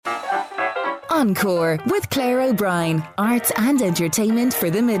Encore with Claire O'Brien, arts and entertainment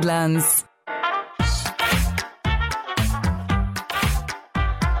for the Midlands.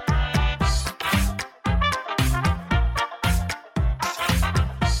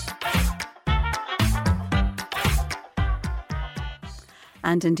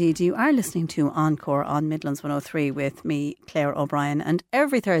 And indeed, you are listening to Encore on Midlands 103 with me, Claire O'Brien. And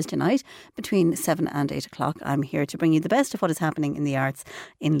every Thursday night between 7 and 8 o'clock, I'm here to bring you the best of what is happening in the arts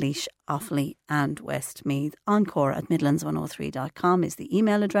in Laois, Offaly and Westmeath. Encore at midlands103.com is the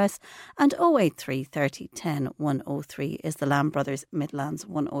email address. And 083 30 10 103 is the Lamb Brothers Midlands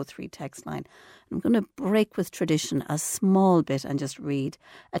 103 text line. I'm going to break with tradition a small bit and just read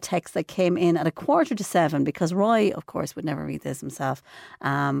a text that came in at 6:45, because Roy, of course, would never read this himself.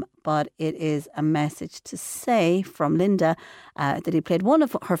 But it is a message to say from Linda that he played one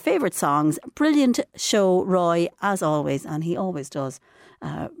of her favourite songs. Brilliant show, Roy, as always. And he always does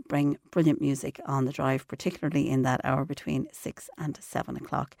bring brilliant music on the drive, particularly in that hour between 6 and 7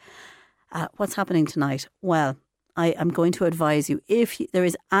 o'clock. What's happening tonight? Well, I am going to advise you, if there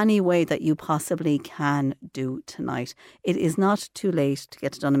is any way that you possibly can do tonight, it is not too late to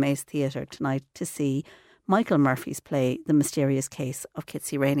get to Dunamace Theatre tonight to see Michael Murphy's play, The Mysterious Case of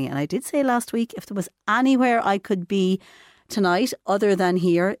Kitsy Rainey. And I did say last week, if there was anywhere I could be tonight other than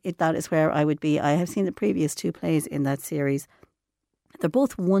here, that is where I would be. I have seen the previous two plays in that series. They're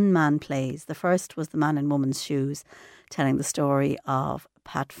both one-man plays. The first was The Man in Woman's Shoes, telling the story of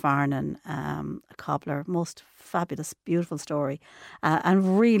Pat Farnan, a cobbler. Most fabulous, beautiful story,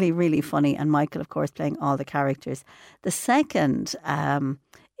 and really, really funny. And Michael, of course, playing all the characters. The second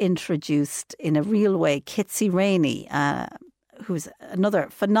introduced in a real way Kitsy Rainey, who's another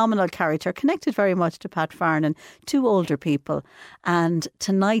phenomenal character, connected very much to Pat Farnan, two older people. And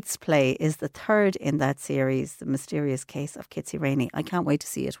tonight's play is the third in that series, The Mysterious Case of Kitsy Rainey. I can't wait to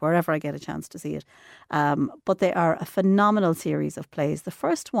see it, wherever I get a chance to see it. But they are a phenomenal series of plays. The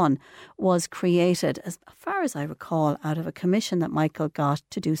first one was created, as far as I recall, out of a commission that Michael got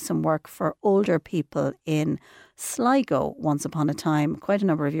to do some work for older people in Sligo once upon a time, quite a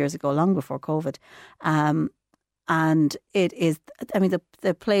number of years ago, long before COVID. And it is, I mean,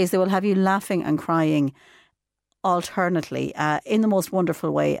 the plays, they will have you laughing and crying alternately in the most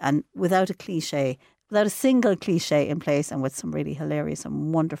wonderful way, and without a single cliche in place, and with some really hilarious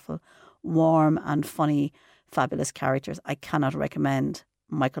and wonderful, warm and funny, fabulous characters. I cannot recommend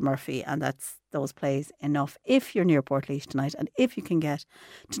Michael Murphy and those plays enough if you're near Portlaoise tonight, and if you can get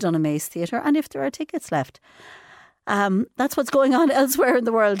to Dunamace Theatre, and if there are tickets left. That's what's going on elsewhere in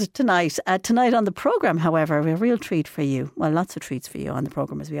the world tonight. Tonight on the programme, however, we have a real treat for you. Well, lots of treats for you on the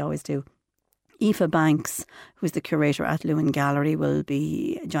programme, as we always do. Aoife Banks, who's the curator at Lewin Gallery, will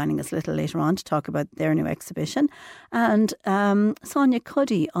be joining us a little later on to talk about their new exhibition. And Sonia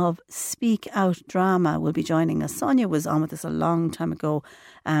Cuddy of Speak Out Drama will be joining us. Sonia was on with us a long time ago,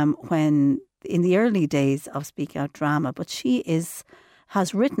 when in the early days of Speak Out Drama, but she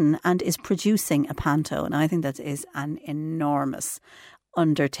has written and is producing a panto, and I think that is an enormous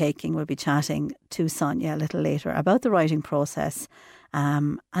undertaking. We'll be chatting to Sonia a little later about the writing process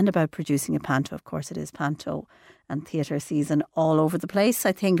and about producing a panto. Of course, it is panto and theatre season all over the place.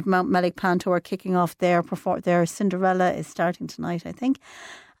 I think Mount Mellick Panto are kicking off their Cinderella is starting tonight, I think.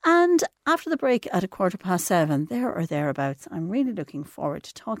 And after the break at 7:15, there or thereabouts, I'm really looking forward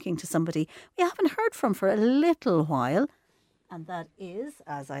to talking to somebody we haven't heard from for a little while. And that is,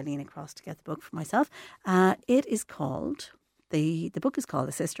 as I lean across to get the book for myself, it is called, the book is called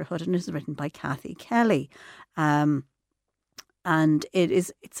The Sisterhood, and it is written by Kathy Kelly. And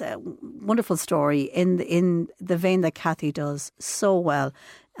it's a wonderful story in the vein that Kathy does so well.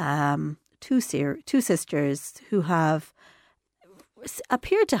 Two sisters who have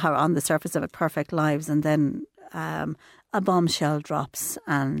appeared to her on the surface of it perfect lives, and then a bombshell drops,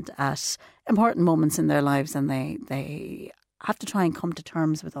 and at important moments in their lives, and they have to try and come to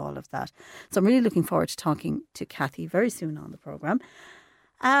terms with all of that. So I'm really looking forward to talking to Kathy very soon on the programme.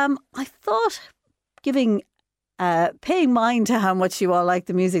 I thought paying mind to how much you all like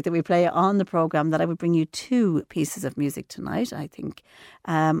the music that we play on the programme, that I would bring you two pieces of music tonight. I think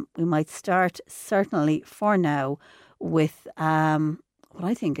we might start, certainly for now, with what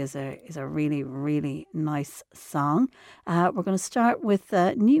I think is a really, really nice song. We're going to start with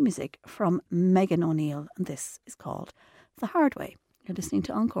new music from Megan O'Neill, and this is called The Hard Way. You're listening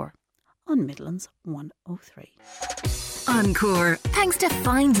to Encore on Midlands 103. Encore, thanks to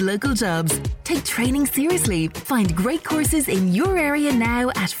Find Local Jobs. Take training seriously. Find great courses in your area now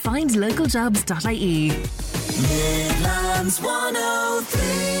at findlocaljobs.ie. Midlands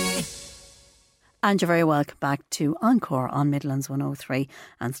 103. And you're very welcome back to Encore on Midlands 103.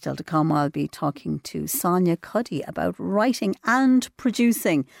 And still to come, I'll be talking to Sonia Cuddy about writing and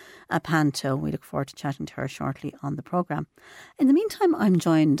producing a panto. We look forward to chatting to her shortly on the programme. In the meantime, I'm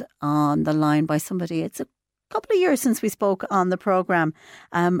joined on the line by somebody. It's a couple of years since we spoke on the programme,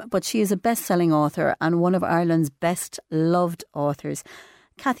 but she is a best-selling author and one of Ireland's best-loved authors.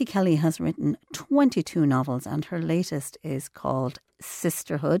 Cathy Kelly has written 22 novels and her latest is called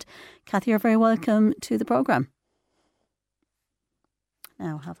Sisterhood. Cathy, you're very welcome to the programme.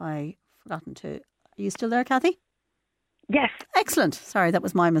 Now, have I forgotten to... Are you still there, Cathy? Yes. Excellent. Sorry, that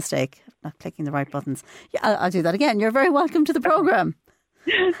was my mistake, not clicking the right buttons. Yeah, I'll do that again. You're very welcome to the programme.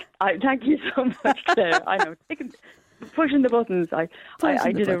 Thank you so much, Claire. I know, pushing the buttons. I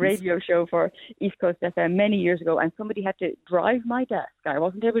did a radio show for East Coast FM many years ago, and somebody had to drive my desk. I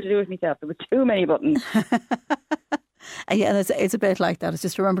wasn't able to do it myself. There were too many buttons. Yeah, it's a bit like that. It's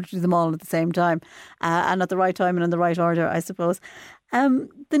just remember to do them all at the same time and at the right time and in the right order, I suppose. The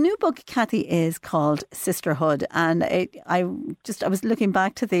new book, Cathy, is called Sisterhood, and I was looking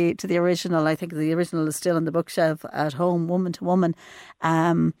back to the original. I think the original is still on the bookshelf at home, Woman to Woman.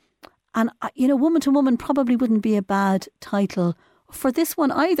 And, Woman to Woman probably wouldn't be a bad title for this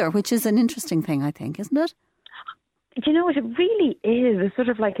one either, which is an interesting thing, I think, isn't it? Do you know what? It really is. It's sort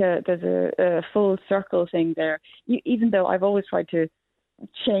of like there's a full circle thing there. Even though I've always tried to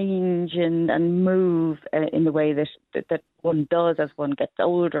change and move in the way that one does as one gets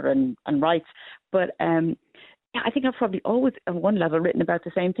older and writes. But I think I've probably always, at one level, written about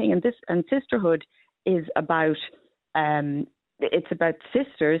the same thing. And Sisterhood is about... it's about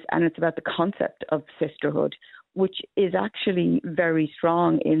sisters, and it's about the concept of sisterhood, which is actually very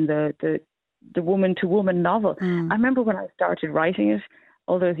strong in the woman-to-woman novel. I remember when I started writing it,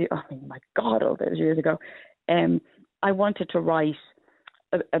 all those years ago, I wanted to write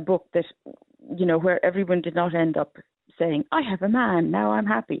a book that, where everyone did not end up saying, I have a man, now I'm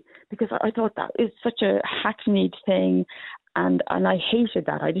happy, because I thought that is such a hackneyed thing, and I hated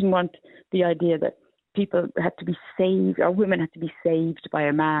that. I didn't want the idea that people had to be saved, or women had to be saved by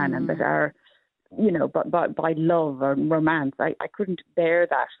a man, and that are, by love or romance. I couldn't bear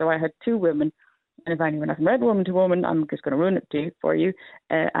that. So I had two women, and if anyone hasn't read Woman to Woman, I'm just going to ruin it for you.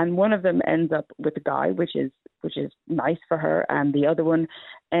 And one of them ends up with a guy, which is nice for her, and the other one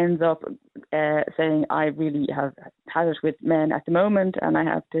ends up saying, I really have had it with men at the moment, and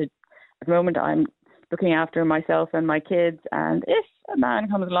at the moment I'm looking after myself and my kids, and if a man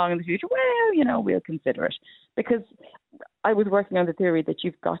comes along in the future, well, we'll consider it. Because I was working on the theory that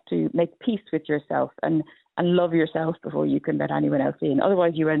you've got to make peace with yourself and love yourself before you can let anyone else in.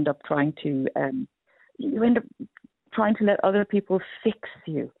 Otherwise, you end up trying to let other people fix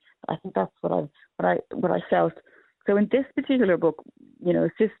you. I think that's what I felt. So in this particular book,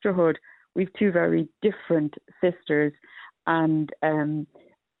 Sisterhood, we've two very different sisters, and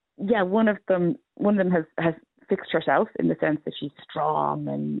one of them has fixed herself in the sense that she's strong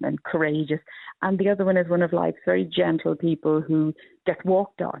and courageous, and the other one is one of life's very gentle people who gets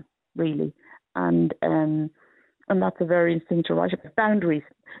walked on, really, and that's a very interesting to write about. Boundaries,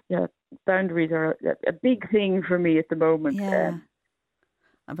 boundaries are a big thing for me at the moment. Yeah.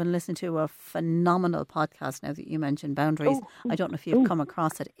 I've been listening to a phenomenal podcast now that you mentioned boundaries. I don't know if you've come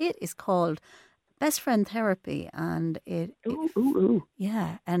across it. It is called Best Friend Therapy, and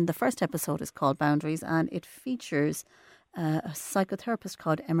and the first episode is called Boundaries, and it features a psychotherapist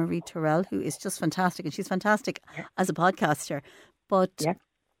called Emery Terrell, who is just fantastic, and she's fantastic as a podcaster. But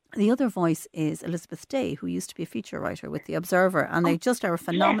the other voice is Elizabeth Day, who used to be a feature writer with The Observer, and they just are a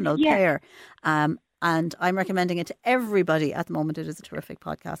phenomenal pair. And I'm recommending it to everybody at the moment. It is a terrific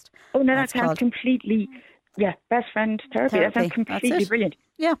podcast. Oh, no, that sounds completely... Yeah, Best Friend Therapy. That sounds completely brilliant.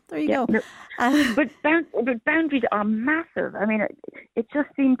 Yeah, there you go. No, but boundaries are massive. I mean, it just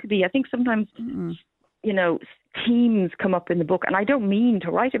seemed to be, I think sometimes, themes come up in the book, and I don't mean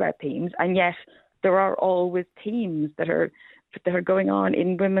to write about themes, and yet there are always themes that are going on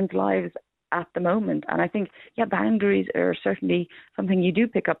in women's lives at the moment. And I think, boundaries are certainly something you do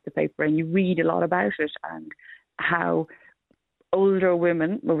pick up the paper and you read a lot about it, and how older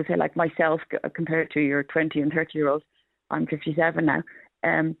women, we would say like myself, compared to your 20 and 30-year-olds, I'm 57 now,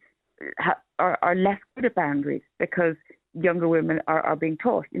 are less good at boundaries, because younger women are being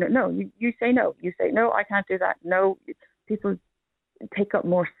taught, no, you say no. You say, no, I can't do that. No, people take up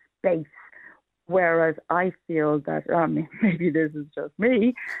more space. Whereas I feel that, maybe this is just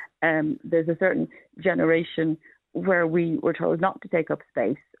me, there's a certain generation where we were told not to take up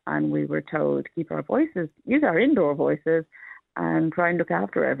space, and we were told to keep our voices, use our indoor voices, and try and look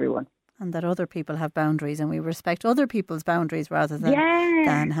after everyone. And that other people have boundaries and we respect other people's boundaries rather than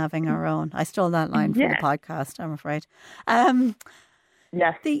having our own. I stole that line from the podcast, I'm afraid.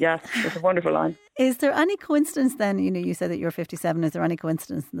 Yes, it's a wonderful line. Is there any coincidence then, you said that you're 57, is there any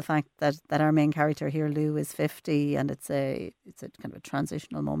coincidence in the fact that our main character here, Lou, is 50 and it's a kind of a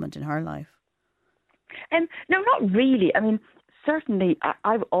transitional moment in her life? No, not really. I mean, certainly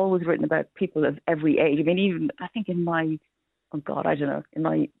I've always written about people of every age. I mean, even I think in my, in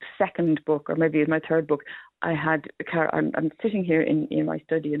my second book or maybe in my third book, I had I'm sitting here in my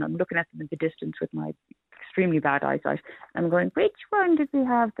study and I'm looking at them in the distance with my extremely bad eyesight. I'm going, which one did we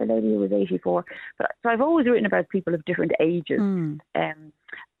have? The lady who was 84. So I've always written about people of different ages.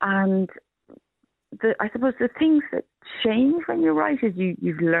 And I suppose the things that change when you write is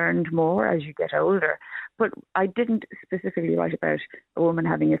you've learned more as you get older. But I didn't specifically write about a woman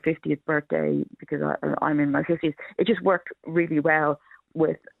having a 50th birthday because I'm in my 50s. It just worked really well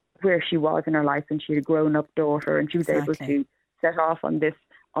with where she was in her life, and she had a grown-up daughter, and she was able to set off on this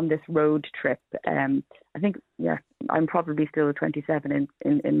road trip. I think, I'm probably still 27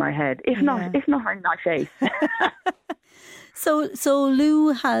 in my head, if not in my face. So Lou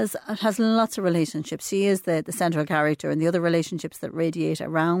has lots of relationships. She is the central character, and the other relationships that radiate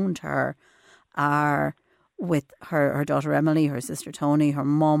around her are with her daughter Emily, her sister Tony, her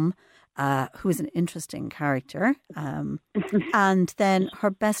mum, who is an interesting character, and then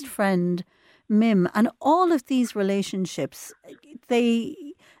her best friend Mim. And all of these relationships, I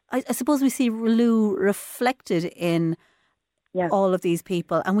suppose we see Lou reflected in all of these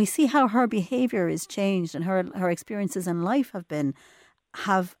people, and we see how her behaviour is changed and her experiences in life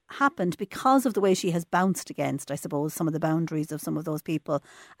have happened because of the way she has bounced against, I suppose, some of the boundaries of some of those people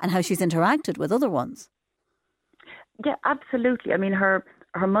and how she's interacted with other ones. Yeah, absolutely. I mean, her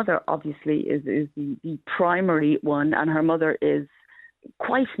mother obviously is the primary one, and her mother is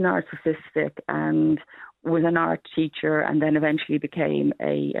quite narcissistic and was an art teacher, and then eventually became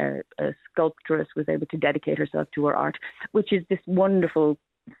a sculptress, was able to dedicate herself to her art, which is this wonderful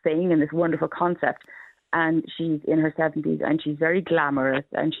thing and this wonderful concept. And she's in her 70s and she's very glamorous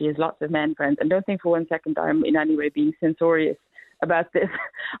and she has lots of men friends. And don't think for one second I'm in any way being censorious about this.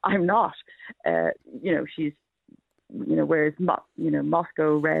 I'm not. She's, wears,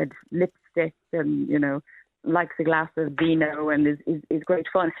 Moscow red lipstick and, likes a glass of vino and is great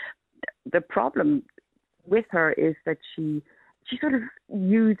fun. The problem with her is that she sort of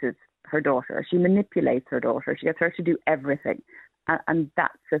uses her daughter. She manipulates her daughter. She gets her to do everything. And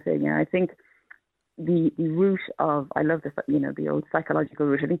that's the thing. And I think the root of, I love the old psychological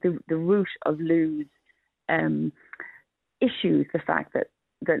root. I think the root of Lou's issues, the fact that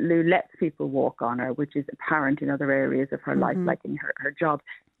Lou lets people walk on her, which is apparent in other areas of her life, like in her job,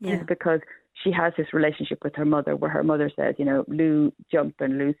 is because she has this relationship with her mother where her mother says, Lou, jump,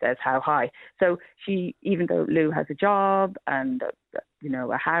 and Lou says, how high? So she, even though Lou has a job and,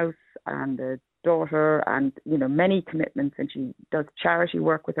 a house and a daughter and, many commitments, and she does charity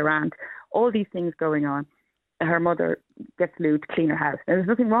work with her aunt, all these things going on, her mother gets Lou to clean her house. Now, there's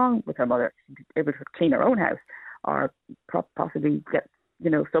nothing wrong with her mother. She's able to clean her own house or possibly get,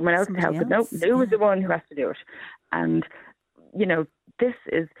 someone else to help. But no, Lou is the one who has to do it. And, this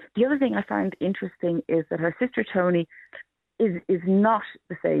is the other thing I found interesting is that her sister Tony is not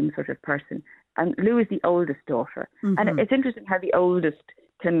the same sort of person. And Lou is the oldest daughter. And it's interesting how the oldest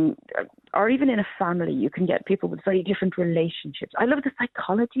can, or even in a family, you can get people with very different relationships. I love the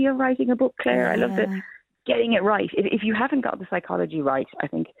psychology of writing a book, Claire. I love getting it right. If you haven't got the psychology right, I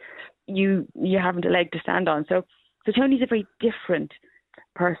think you haven't a leg to stand on. So Tony's a very different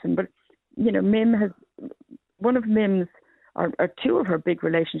person. But, Mim has, one of Mim's, or two of her big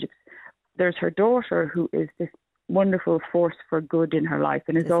relationships, there's her daughter who is this wonderful force for good in her life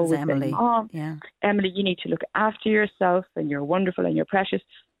and is always saying, Emily, you need to look after yourself and you're wonderful and you're precious.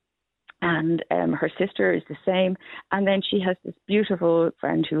 And her sister is the same. And then she has this beautiful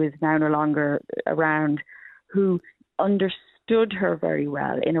friend who is now no longer around, who understood her very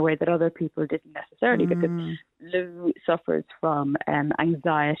well in a way that other people didn't necessarily, because Lou suffers from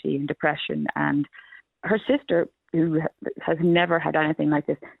anxiety and depression, and her sister, who has never had anything like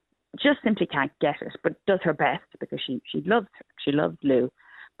this, just simply can't get it, but does her best because she loves her. She loves Lou.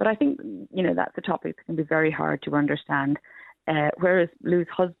 But I think, that's a topic that can be very hard to understand, whereas Lou's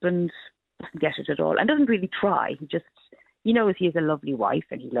husband doesn't get it at all and doesn't really try. He knows he has a lovely wife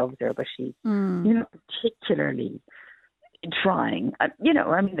and he loves her, but she's not particularly trying.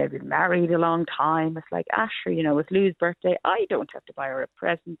 They've been married a long time. It's like, Asher, it's Lou's birthday. I don't have to buy her a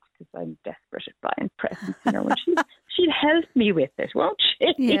present because I'm desperate at buying presents, and she'll help me with it, won't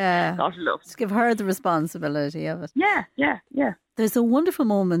she? Yeah. God love. Just give her the responsibility of it. Yeah. There's a wonderful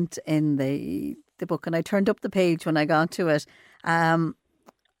moment in the book, and I turned up the page when I got to it, and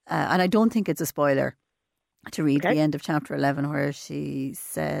I don't think it's a spoiler to read the end of chapter 11, where she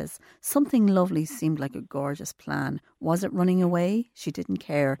says, something lovely seemed like a gorgeous plan. Was it running away? She didn't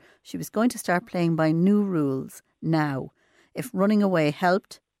care. She was going to start playing by new rules now. If running away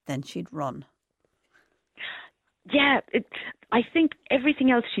helped, then she'd run. Yeah, I think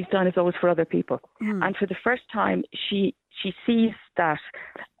everything else she's done is always for other people. And for the first time, she sees that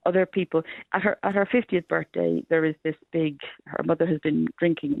other people, at her 50th birthday, there is this her mother has been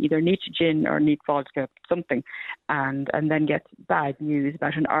drinking either Nietzsche gin or Neat vodka, something, and then gets bad news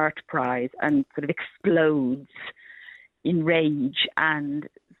about an art prize and sort of explodes in rage, and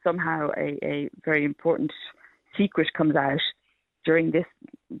somehow a very important secret comes out during this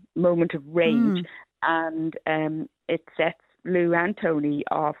moment of rage, and it sets Lou and Tony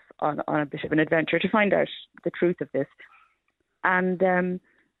off on a bit of an adventure to find out the truth of this. And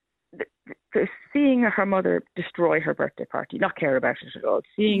seeing her mother destroy her birthday party, not care about it at all,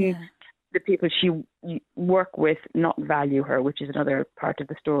 seeing the people she work with not value her, which is another part of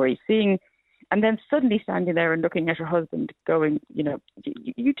the story, and then suddenly standing there and looking at her husband going,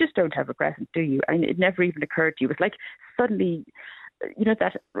 you just don't have a present, do you? And it never even occurred to you. It was like suddenly,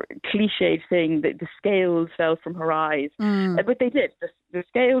 that cliched thing that the scales fell from her eyes. But they did. The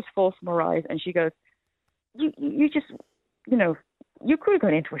scales fall from her eyes, and she goes, you just, you could have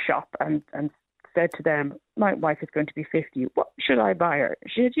gone into a shop and said to them, my wife is going to be 50. What should I buy her?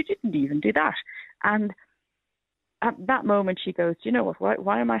 She said, you didn't even do that. And at that moment, she goes, you know what?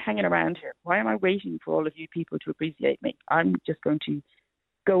 Why am I hanging around here? Why am I waiting for all of you people to appreciate me? I'm just going to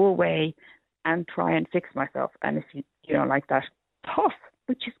go away and try and fix myself. And if you don't like that, tough,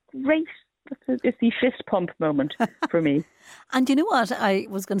 which is great. It's the fist pump moment for me. And you know what I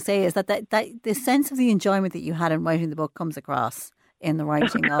was going to say is that the sense of the enjoyment that you had in writing the book comes across in the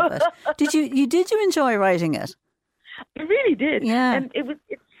writing of it. Did you enjoy writing it? I really did. Yeah. And it's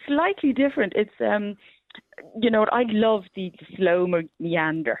slightly different. It's I love the slow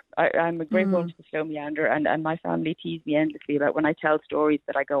meander. I'm a great one to the slow meander, and my family tease me endlessly about when I tell stories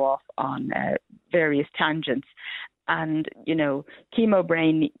that I go off on various tangents. And, chemo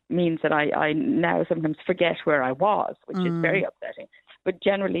brain means that I now sometimes forget where I was, which is very upsetting. But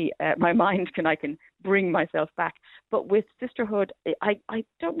generally, my mind I can bring myself back. But with Sisterhood, I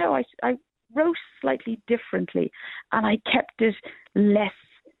don't know, I wrote slightly differently, and I kept it less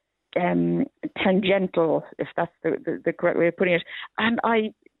tangential, if that's the correct way of putting it. And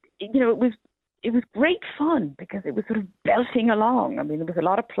it was great fun because it was sort of belting along. I mean, there was a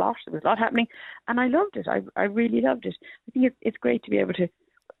lot of plot, there was a lot happening, and I loved it. I really loved it. I think it's great to be able to,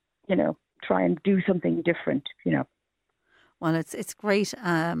 try and do something different, Well, it's great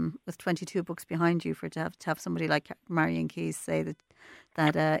with 22 books behind you to have somebody like Marion Keyes say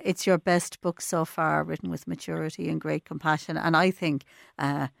that it's your best book so far, written with maturity and great compassion, and I think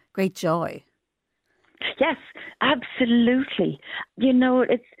great joy. Yes, absolutely.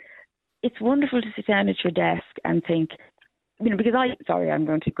 It's wonderful to sit down at your desk and think, because I'm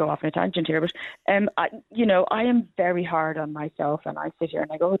going to go off on a tangent here, but I am very hard on myself, and I sit here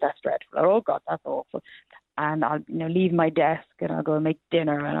and I go, oh, that's dreadful, or oh God, that's awful. And I'll, leave my desk and I'll go and make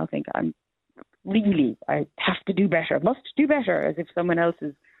dinner, and I'll think I have to do better, must do better, as if someone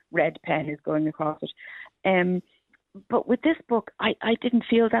else's red pen is going across it. But with this book, I didn't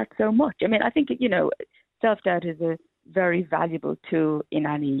feel that so much. I mean, I think, self-doubt is a very valuable tool in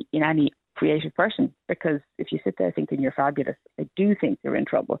any creative person, because if you sit there thinking you're fabulous, I do think you're in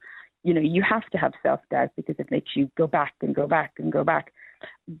trouble. You have to have self-doubt because it makes you go back and go back and go back.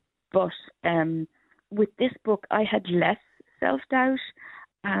 But with this book, I had less self-doubt,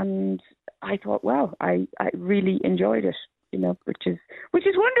 and I thought, wow, I really enjoyed it, which is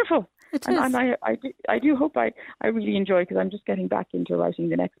wonderful. It is. And I do hope I really enjoy, because I'm just getting back into writing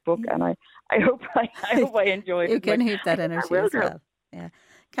the next book, and I hope I enjoy it. You can keep that energy as well. Yeah.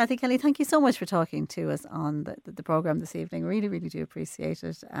 Kathy Kelly, thank you so much for talking to us on the programme this evening. Really, really do appreciate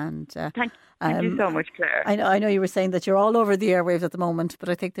it. And thank you so much, Claire. I know you were saying that you're all over the airwaves at the moment, but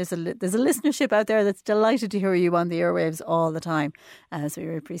I think there's a listenership out there that's delighted to hear you on the airwaves all the time. So we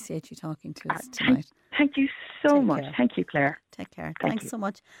really appreciate you talking to us tonight. Thank you so much. Thank you, Claire. Take care. Thanks so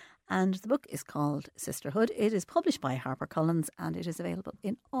much. And the book is called Sisterhood. It is published by HarperCollins, and it is available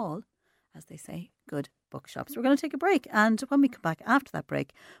in all, as they say, good bookshops. We're going to take a break, and when we come back after that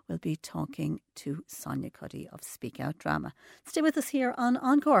break, we'll be talking to Sonia Cuddy of Speak Out Drama. Stay with us here on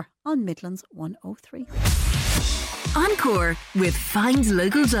Encore on Midlands 103. Encore with Find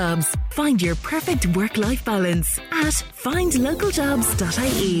Local Jobs. Find your perfect work-life balance at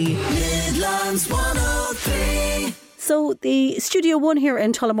findlocaljobs.ie. Midlands 103. So the Studio 1 here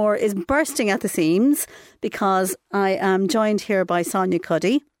in Tullamore is bursting at the seams because I am joined here by Sonia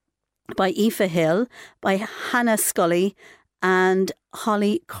Cuddy, by Aoife Hill, by Hannah Scully and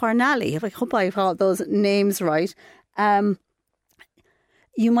Holly Cornally. I hope I got those names right. You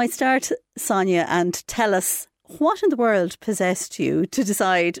might start, Sonia, and tell us what in the world possessed you to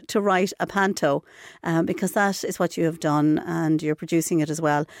decide to write a panto, because that is what you have done and you're producing it as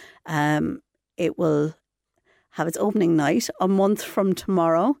well. It will have its opening night a month from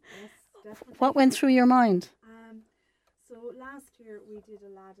tomorrow. Yes, definitely. What went through your mind? So last year we did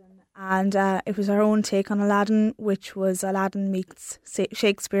Aladdin, and it was our own take on Aladdin, which was Aladdin meets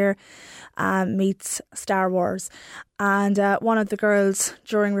Shakespeare meets Star Wars. And one of the girls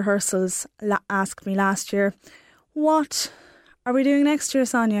during rehearsals asked me last year, "What are we doing next year,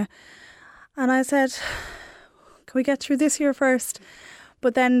 Sonia?" And I said, "Can we get through this year first?"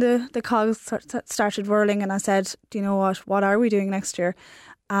 But then the cogs started whirling, and I said, "Do you know what? What are we doing next year?"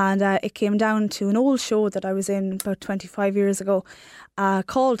 And it came down to an old show that I was in about 25 years ago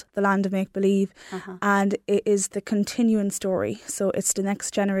called The Land of Make Believe. And it is the continuing story. So it's the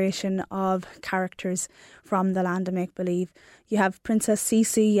next generation of characters from The Land of Make Believe. You have Princess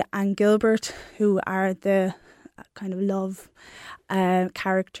Cece and Gilbert, who are the kind of love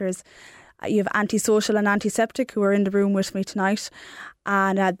characters. You have Antisocial and Antiseptic, who are in the room with me tonight.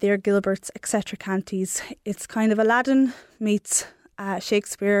 And they're Gilbert's eccentric aunties. It's kind of Aladdin meets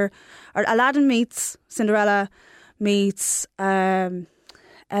Shakespeare, or Aladdin meets Cinderella meets Ella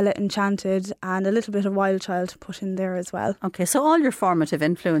Enchanted, and a little bit of Wild Child put in there as well. Okay, so all your formative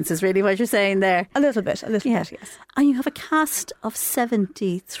influences, really, what you're saying there. A little bit, yes. And you have a cast of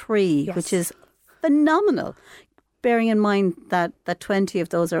 73, Yes. which is phenomenal. Bearing in mind that 20 of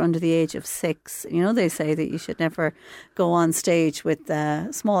those are under the age of 6. You know, they say that you should never go on stage with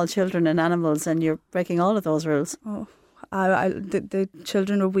small children and animals, and you're breaking all of those rules. Oh, the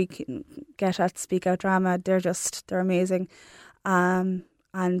children that we get at Speak Out Drama, they're amazing. And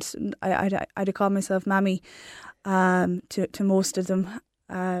I'd call myself Mammy to most of them.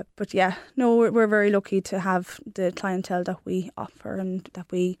 But yeah, no, we're very lucky to have the clientele that we offer and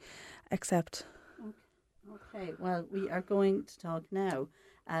that we accept. Okay, well, we are going to talk now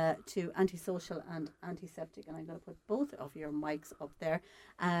to Antisocial and Antiseptic, and I'm going to put both of your mics up there.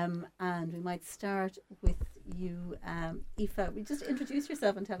 And we might start with you, Aoife. Will you just introduce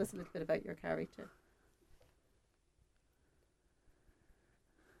yourself and tell us a little bit about your character?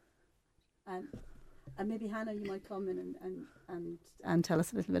 And maybe Hannah, you might come in and tell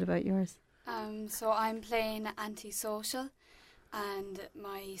us a little bit about yours. So I'm playing Antisocial, and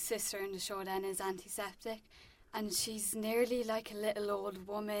my sister in the show then is Antiseptic, and she's nearly like a little old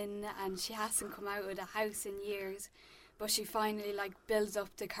woman, and she hasn't come out of the house in years, but she finally builds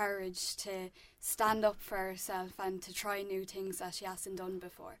up the courage to stand up for herself and to try new things that she hasn't done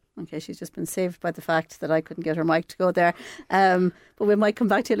before. Okay, she's just been saved by the fact that I couldn't get her mic to go there. But we might come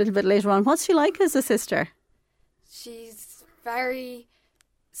back to you a little bit later on. What's she like as a sister? She's very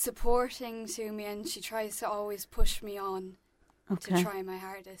supporting to me, and she tries to always push me on to try my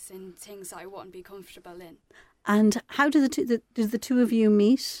hardest in things that I wouldn't be comfortable in. And how do the two of you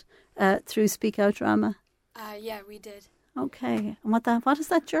meet through Speak Out Drama? Yeah, we did. Okay, and what has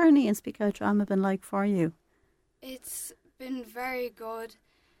that journey in Speak Out Drama been like for you? It's been very good,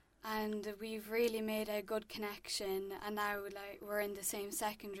 and we've really made a good connection, and now we're in the same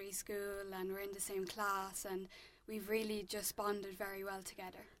secondary school and we're in the same class, and we've really just bonded very well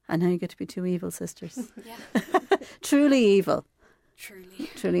together. And now you get to be two evil sisters. Yeah. Truly evil.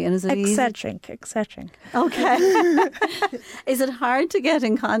 Truly. And is it Eccentric. Okay. Is it hard to get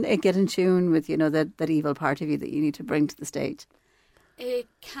in tune with, that evil part of you that you need to bring to the stage? It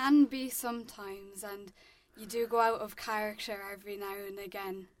can be sometimes, and you do go out of character every now and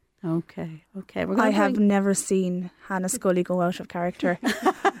again. Okay. I have never seen Hannah Scully go out of character.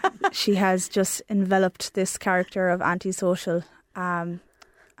 She has just enveloped this character of Antisocial, and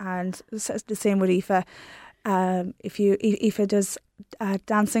the same with Aoife. Aoife does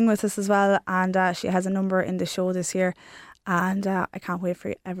dancing with us as well, and she has a number in the show this year, and I can't wait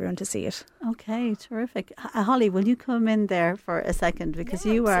for everyone to see it. Okay, terrific. Holly, will you come in there for a second, because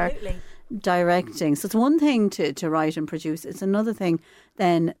you absolutely. are directing. So it's one thing to write and produce, it's another thing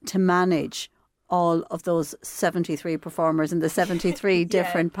then to manage all of those 73 performers in the 73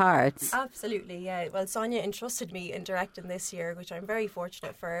 different parts. Absolutely, yeah. Well, Sonia entrusted me in directing this year, which I'm very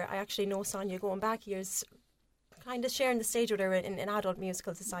fortunate for. I actually know Sonia going back years, kind of sharing the stage with her in adult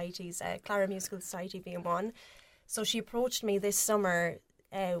musical societies, Clara Musical Society being one. So she approached me this summer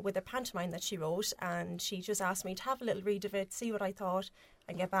with a pantomime that she wrote, and she just asked me to have a little read of it, see what I thought,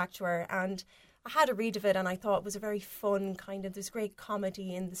 and get back to her. And I had a read of it, and I thought it was a very fun kind of, there's great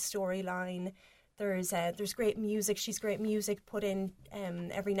comedy in the storyline. There's great music. She's great music put in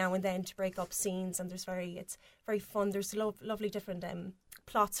every now and then to break up scenes, and it's very fun. There's lovely different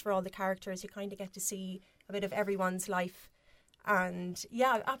plots for all the characters. You kind of get to see a bit of everyone's life, and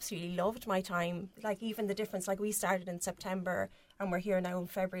yeah, I absolutely loved my time. Like even the difference, like we started in September and we're here now in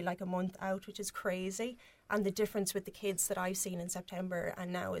February, like a month out, which is crazy. And the difference with the kids that I've seen in September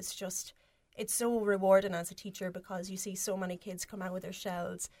and now is just, it's so rewarding as a teacher because you see so many kids come out with their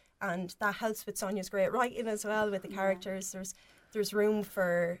shells. And that helps with Sonia's great writing as well with the characters. There's room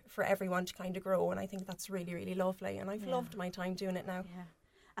for everyone to kind of grow, and I think that's really, really lovely. And I've loved my time doing it now. Yeah.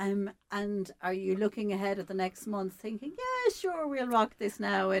 And are you looking ahead at the next month thinking, yeah, sure, we'll rock this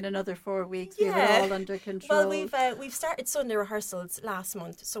now in another 4 weeks. Yeah. We were all under control. Well, we've started Sunday rehearsals last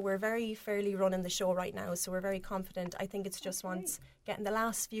month, so we're very fairly running the show right now. So we're very confident. I think it's just once getting the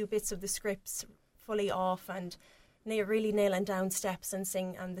last few bits of the scripts fully off and really nailing down steps and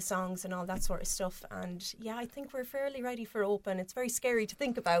sing and the songs and all that sort of stuff. And yeah, I think we're fairly ready for open. It's very scary to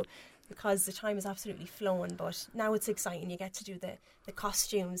think about because the time is absolutely flowing, but now it's exciting. You get to do the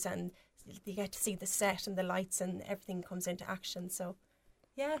costumes and you get to see the set and the lights and everything comes into action. So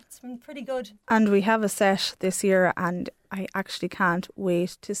yeah, it's been pretty good. And we have a set this year, and I actually can't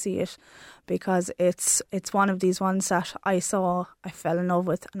wait to see it because it's one of these ones that I saw, I fell in love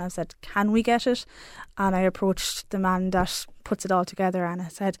with, and I said, can we get it? And I approached the man that puts it all together and I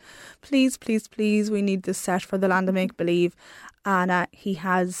said, please, please, please, we need this set for the Land of Make Believe. And he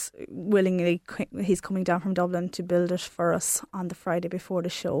has willingly, he's coming down from Dublin to build it for us on the Friday before the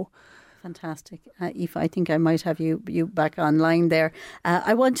show. Fantastic. Aoife, I think I might have you back online there.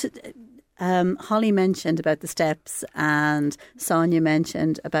 I wanted, Holly mentioned about the steps and Sonia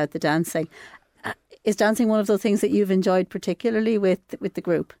mentioned about the dancing. Is dancing one of those things that you've enjoyed particularly with the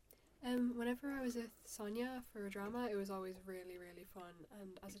group? Whenever I was with Sonia for a drama, it was always really, really fun.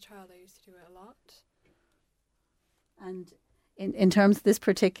 And as a child, I used to do it a lot. And in terms of this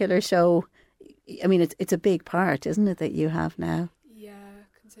particular show, I mean, it's a big part, isn't it, that you have now? Yeah,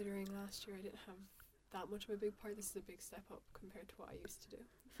 considering last year I didn't have that much of a big part, this is a big step up compared to what I used to do.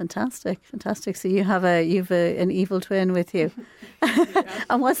 Fantastic. So you've an evil twin with you.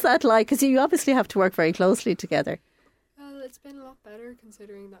 And what's that like? Because you obviously have to work very closely together. Well, it's been a lot better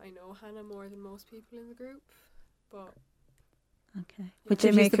considering that I know Hannah more than most people in the group. But okay, which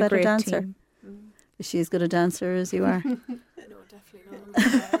is the better dancer? Is she as good a dancer as you are? No, definitely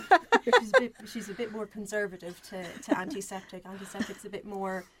not. She's a bit more conservative to antiseptic. Antiseptic's a bit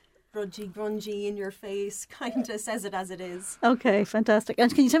more grungy, in your face, kind of says it as it is. Okay, fantastic.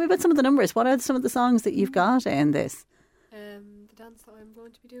 And can you tell me about some of the numbers? What are some of the songs that you've got in this? The dance that I'm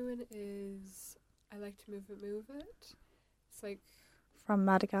going to be doing is I Like to Move It. It's like from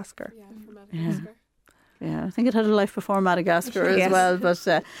Madagascar. Yeah, from Madagascar. Yeah, I think it had a life before Madagascar as well. But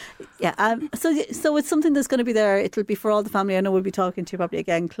so it's something that's going to be there. It'll be for all the family. I know we'll be talking to you probably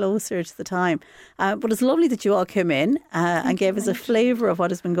again closer to the time. But it's lovely that you all came in and gave us a flavour of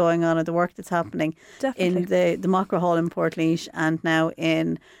what has been going on and the work that's happening in the Encore Hall in Portlaoise and now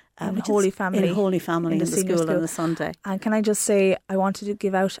in Holy Family in the school on the Sunday. And can I just say, I wanted to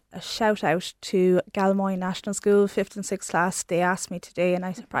give out a shout out to Galmoy National School 5th and 6th class. They asked me today, and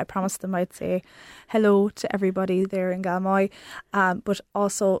I promised them I'd say hello to everybody there in Galmoy. But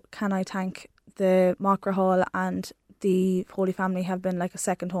also, can I thank the Encore Hall and the Holy Family have been like a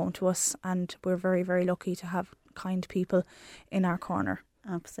second home to us, and we're very, very lucky to have kind people in our corner.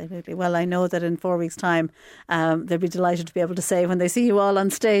 Absolutely. Well, I know that in 4 weeks' time they'll be delighted to be able to say when they see you all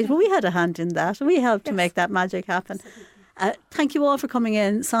on stage, well, we had a hand in that and we helped to make that magic happen. Thank you all for coming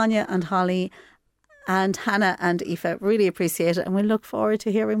in, Sonia and Holly and Hannah and Aoife. Really appreciate it, and we look forward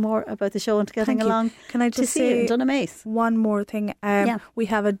to hearing more about the show and to getting along. Can I just say one more thing? We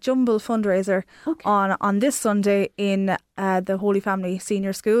have a jumble fundraiser on this Sunday in the Holy Family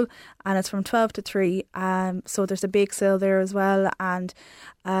Senior School, and it's from 12 to 3. So there's a bake sale there as well, and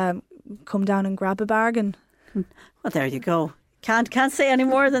come down and grab a bargain. Well, there you go. Can't say any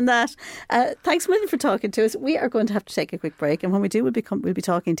more than that. Thanks a million for talking to us. We are going to have to take a quick break, and when we do, we'll be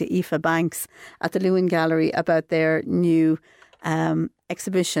talking to Aoife Banks at the Lewin Gallery about their new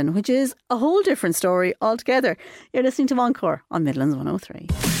exhibition, which is a whole different story altogether. You're listening to Encore on Midlands 103.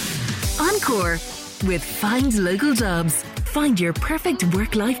 Encore with Find Local Jobs. Find your perfect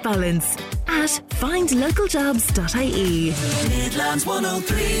work-life balance at findlocaljobs.ie. Midlands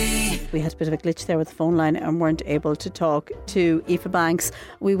 103. We had a bit of a glitch there with the phone line and weren't able to talk to Aoife Banks.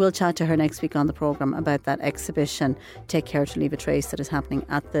 We will chat to her next week on the programme about that exhibition, Take Care to Leave a Trace, that is happening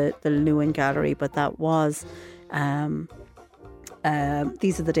at the Lewin Gallery. But that was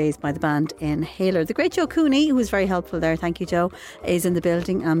These Are the Days by the band Inhaler. The great Joe Cooney, who was very helpful there, thank you Joe, is in the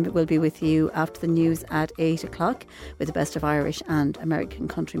building and will be with you after the news at 8 o'clock with the best of Irish and American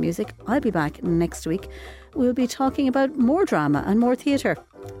country music. I'll be back next week. We'll be talking about more drama and more theatre.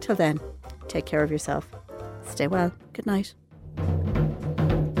 Till then, take care of yourself. Stay well. Good night.